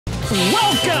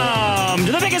Welcome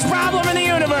to the biggest problem in the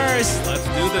universe. Let's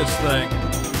do this thing.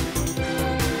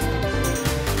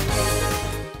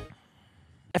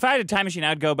 If I had a time machine, I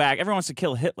would go back. Everyone wants to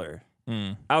kill Hitler.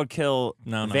 I would kill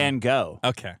Van Gogh.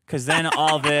 Okay. Because then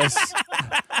all this,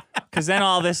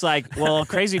 like, well,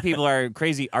 crazy people are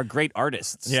great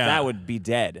artists. Yeah. That would be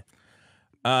dead.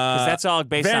 Because that's all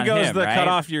based Van on Gogh's him, the right? cut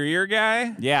off your ear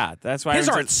guy. Yeah, that's why His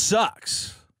art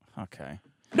sucks. Okay.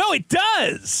 No, it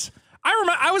does. I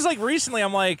remember. I was like recently.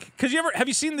 I'm like, because have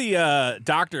you seen the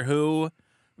Doctor Who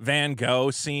Van Gogh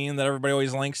scene that everybody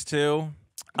always links to?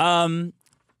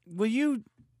 Will you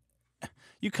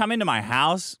come into my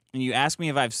house and you ask me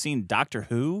if I've seen Doctor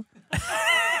Who?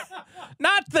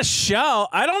 Not the show.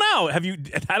 I don't know. Have you?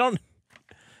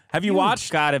 Have you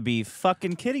watched? Gotta be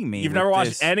fucking kidding me. You've never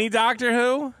watched any Doctor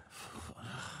Who?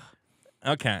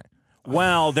 Okay.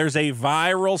 Well, there's a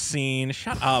viral scene.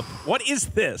 Shut up. What is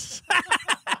this?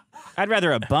 I'd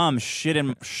rather a bum shit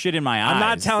in my eyes. I'm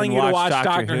not telling you to watch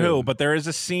Doctor Who, Who, but there is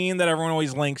a scene that everyone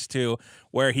always links to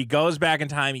where he goes back in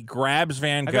time, he grabs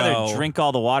Van Gogh. I'd rather drink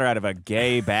all the water out of a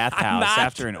gay bathhouse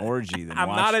after an orgy than I'm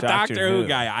watch not a Doctor Who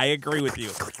guy. I agree with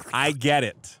you. I get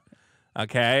it.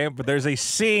 Okay? But there's a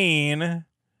scene.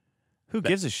 Who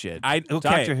gives a shit? Okay.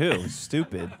 Doctor Who.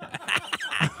 Stupid.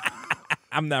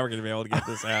 I'm never going to be able to get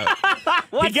this out.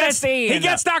 What's the scene? He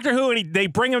gets Doctor Who, and they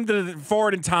bring him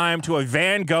forward in time to a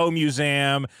Van Gogh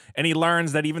museum, and he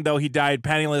learns that even though he died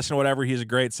penniless and whatever, he's a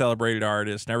great celebrated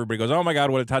artist. And everybody goes, "Oh my God,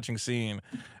 what a touching scene!"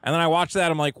 And then I watched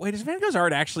that. I'm like, "Wait, is Van Gogh's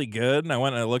art actually good?" And I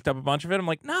went and I looked up a bunch of it. I'm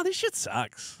like, "No, this shit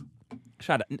sucks."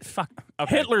 Shut up. Fuck.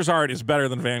 Okay. Hitler's art is better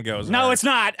than Van Gogh's. No, art. it's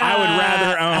not. I would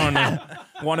rather own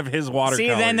one of his watercolors. See,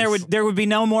 then there would be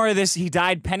no more of this. He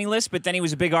died penniless, but then he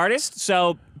was a big artist.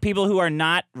 So people who are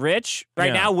not rich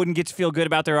now wouldn't get to feel good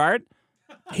about their art.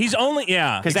 He's only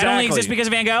because that only exists because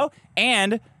of Van Gogh,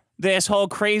 and this whole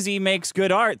crazy makes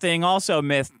good art thing also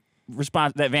that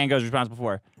Van Gogh's responsible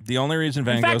for. The only reason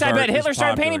Van In Gogh's fact, I art bet Hitler is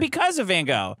started popular. painting because of Van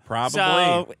Gogh. Probably.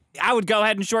 So I would go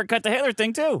ahead and shortcut the Hitler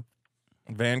thing too.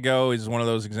 Van Gogh is one of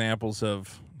those examples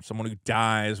of someone who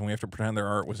dies and we have to pretend their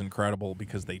art was incredible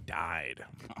because they died.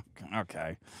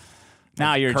 Okay.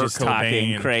 Now you're Kurt just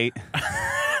talking Cobain. great.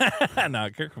 No,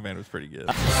 Kurt Cobain was pretty good.